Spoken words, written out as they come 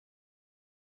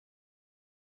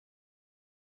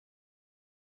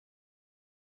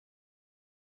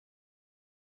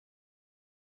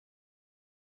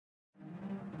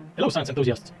Hello science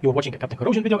enthusiasts, you are watching a Captain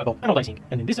Corrosion video about anodizing,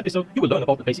 and in this episode you will learn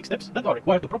about the basic steps that are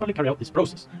required to properly carry out this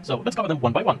process. So let's cover them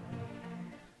one by one.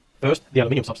 First, the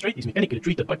aluminium substrate is mechanically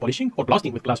treated by polishing or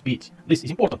blasting with glass beads. This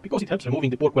is important because it helps removing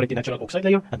the poor quality natural oxide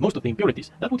layer and most of the impurities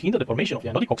that would hinder the formation of the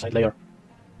anodic oxide layer.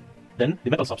 Then, the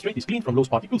metal substrate is cleaned from loose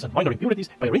particles and minor impurities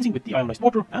by rinsing with deionized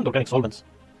water and organic solvents.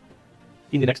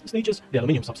 In the next stages, the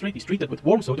aluminium substrate is treated with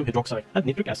warm sodium hydroxide and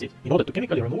nitric acid in order to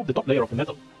chemically remove the top layer of the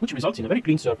metal, which results in a very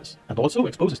clean surface, and also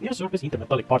exposes near-surface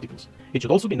intermetallic particles. It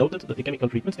should also be noted that the chemical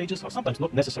treatment stages are sometimes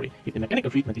not necessary if the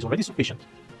mechanical treatment is already sufficient.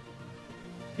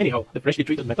 Anyhow, the freshly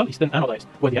treated metal is then anodized,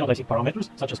 where the anodizing parameters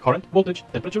such as current, voltage,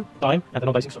 temperature, time, and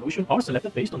anodizing solution are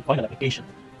selected based on final application.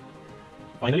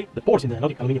 Finally, the pores in the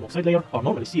anodic aluminium oxide layer are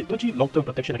normally sealed to achieve long-term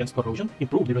protection against corrosion,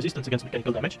 improve the resistance against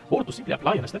mechanical damage, or to simply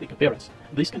apply an aesthetic appearance.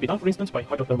 This can be done, for instance, by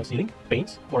hydrothermal sealing,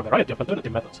 paints, or a variety of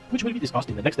alternative methods, which will be discussed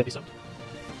in the next episode.